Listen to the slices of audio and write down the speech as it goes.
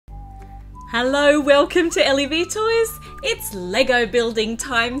Hello, welcome to LEV Toys. It's Lego building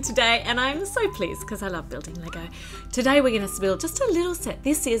time today and I'm so pleased because I love building Lego. Today we're going to build just a little set.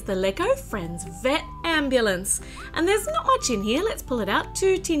 This is the Lego Friends Vet Ambulance and there's not much in here. Let's pull it out.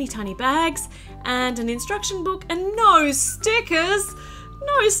 2 teeny tiny bags and an instruction book and no stickers.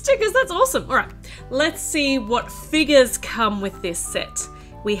 No stickers, that's awesome. All right, let's see what figures come with this set.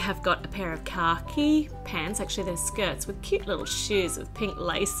 We have got a pair of khaki pants, actually they're skirts with cute little shoes with pink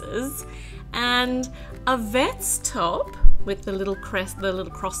laces, and a vet's top with the little crest, the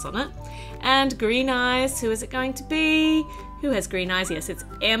little cross on it, and green eyes. Who is it going to be? Who has green eyes? Yes, it's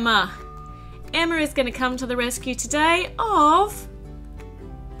Emma. Emma is going to come to the rescue today of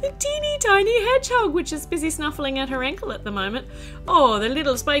the teeny tiny hedgehog, which is busy snuffling at her ankle at the moment. Oh, the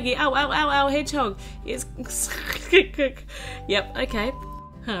little spiky, ow, ow, ow, ow, hedgehog is... Yep, okay.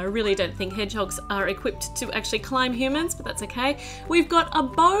 I really don't think hedgehogs are equipped to actually climb humans, but that's okay. We've got a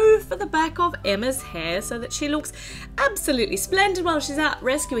bow for the back of Emma's hair so that she looks absolutely splendid while she's out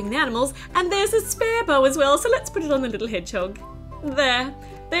rescuing the animals. And there's a spare bow as well, so let's put it on the little hedgehog. There.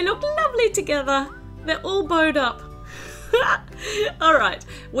 They look lovely together. They're all bowed up. Alright,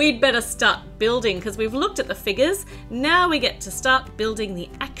 we'd better start building because we've looked at the figures. Now we get to start building the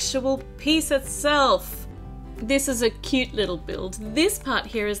actual piece itself. This is a cute little build. This part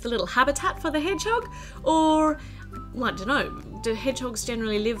here is the little habitat for the hedgehog, or, well, I don't know, do hedgehogs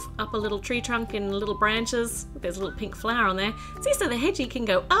generally live up a little tree trunk in little branches? There's a little pink flower on there. See, so the hedgie can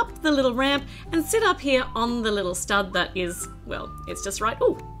go up the little ramp and sit up here on the little stud that is, well, it's just right.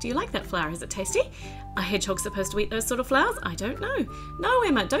 Oh, do you like that flower? Is it tasty? Are hedgehogs supposed to eat those sort of flowers? I don't know. No,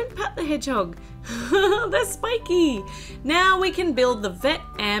 Emma, don't pat the hedgehog. They're spiky. Now we can build the vet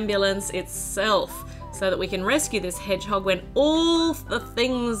ambulance itself, so that we can rescue this hedgehog when all the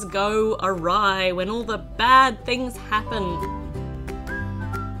things go awry, when all the bad things happen.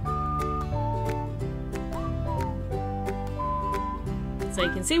 So you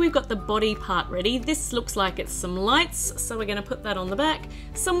can see we've got the body part ready. This looks like it's some lights, so we're going to put that on the back.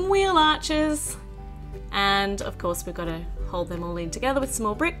 Some wheel arches, and of course we've got to hold them all in together with some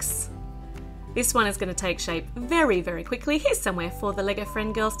more bricks. This one is going to take shape very, very quickly. Here's somewhere for the Lego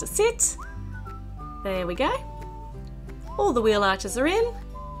Friend girls to sit. There we go. All the wheel arches are in.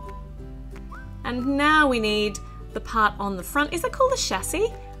 And now we need the part on the front. Is that called the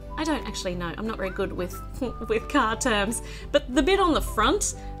chassis? I don't actually know. I'm not very good with car terms. But the bit on the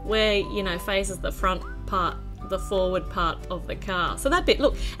front where, you know, faces the front part, the forward part of the car. So that bit,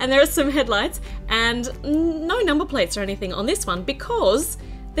 look, and there are some headlights and no number plates or anything on this one because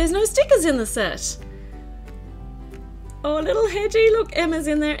there's no stickers in the set. Oh, little hedgie, look, Emma's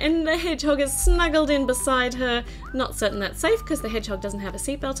in there and the hedgehog is snuggled in beside her. Not certain that's safe because the hedgehog doesn't have a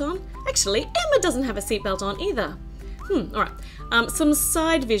seatbelt on. Actually, Emma doesn't have a seatbelt on either. Alright, some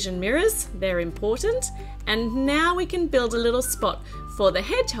side vision mirrors, they're important. And now we can build a little spot for the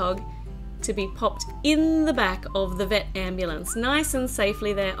hedgehog to be popped in the back of the vet ambulance, nice and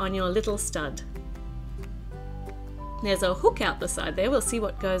safely there on your little stud. There's a hook out the side there, we'll see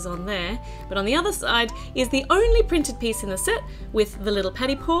what goes on there. But on the other side is the only printed piece in the set with the little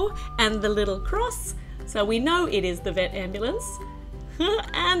paddy paw and the little cross. So we know it is the vet ambulance.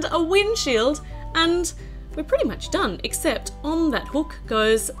 And a windshield, and we're pretty much done, except on that hook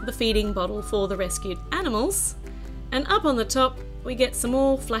goes the feeding bottle for the rescued animals. And up on the top we get some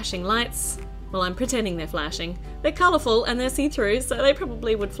more flashing lights. Well, I'm pretending they're flashing. They're colourful and they're see-through, so they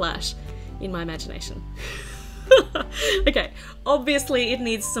probably would flash in my imagination. Okay, obviously it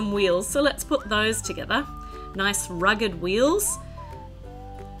needs some wheels, so let's put those together. Nice rugged wheels.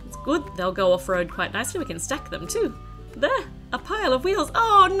 It's good, they'll go off-road quite nicely. We can stack them too. There, a pile of wheels.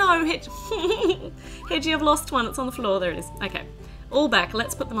 Oh no, Hedgie, I've lost one. It's on the floor. There it is. Okay, all back.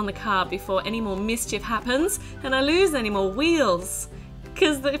 Let's put them on the car before any more mischief happens and I lose any more wheels.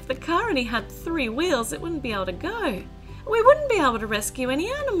 Because if the car only had 3 wheels, it wouldn't be able to go. We wouldn't be able to rescue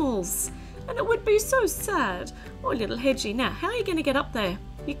any animals. And it would be so sad. Oh, little hedgie. Now, how are you going to get up there?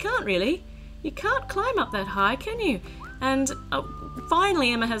 You can't really. You can't climb up that high, can you? And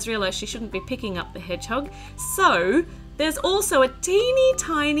finally, Emma has realised she shouldn't be picking up the hedgehog. So, there's also a teeny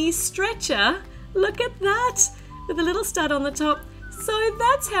tiny stretcher. Look at that. With a little stud on the top. So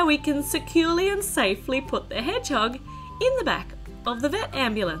that's how we can securely and safely put the hedgehog in the back of the vet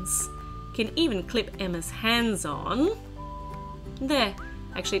ambulance. Can even clip Emma's hands on. There.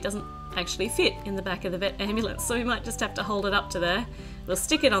 Actually, it doesn't actually fit in the back of the vet ambulance, so we might just have to hold it up to there. We'll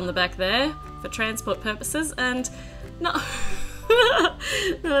stick it on the back there for transport purposes, and no, no,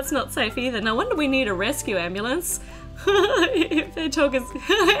 that's not safe either. No wonder we need a rescue ambulance. If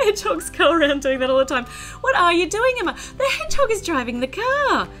hedgehogs go around doing that all the time. What are you doing, Emma? The hedgehog is driving the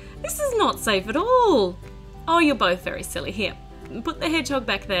car. This is not safe at all. Oh, you're both very silly. Here, put the hedgehog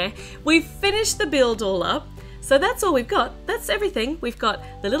back there. We've finished the build all up. So that's all we've got. That's everything. We've got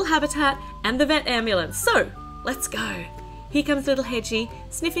the little habitat and the vet ambulance. So let's go. Here comes little Hedgie,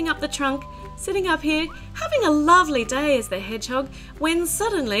 sniffing up the trunk, sitting up here, having a lovely day as the hedgehog, when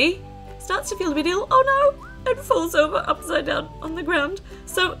suddenly starts to feel a bit ill. Oh no, and falls over upside down on the ground.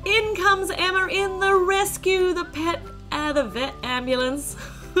 So in comes Emma in the rescue, the vet ambulance.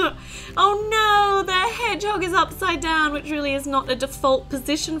 Oh no, the hedgehog is upside down, which really is not a default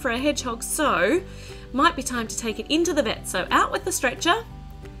position for a hedgehog, so might be time to take it into the vet. So out with the stretcher.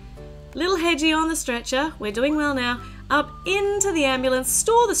 Little Hedgie on the stretcher. We're doing well now. Up into the ambulance.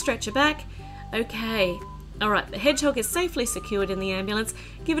 Store the stretcher back. Okay. Alright, the hedgehog is safely secured in the ambulance.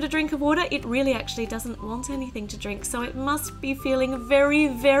 Give it a drink of water. It really actually doesn't want anything to drink, so it must be feeling very,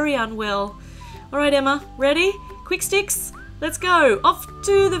 very unwell. Alright, Emma. Ready? Quick sticks. Let's go. Off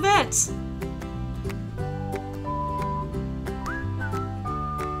to the vet.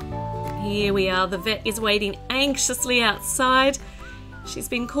 Here we are. The vet is waiting anxiously outside. She's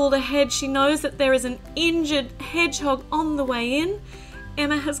been called ahead. She knows that there is an injured hedgehog on the way in.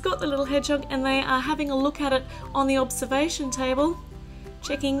 Emma has got the little hedgehog and they are having a look at it on the observation table,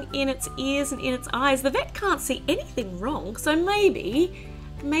 checking in its ears and in its eyes. The vet can't see anything wrong, so maybe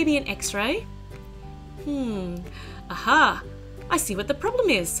an x-ray. Aha! I see what the problem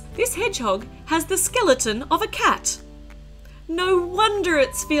is. This hedgehog has the skeleton of a cat. No wonder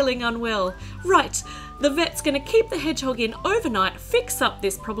it's feeling unwell. Right, the vet's going to keep the hedgehog in overnight, fix up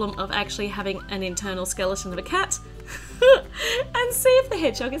this problem of actually having an internal skeleton of a cat, and see if the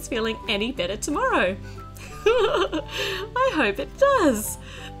hedgehog is feeling any better tomorrow. I hope it does.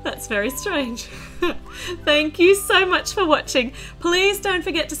 That's very strange. Thank you so much for watching. Please don't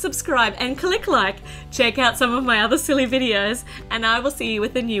forget to subscribe and click like. Check out some of my other silly videos, and I will see you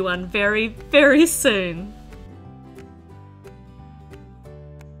with a new one very, very soon.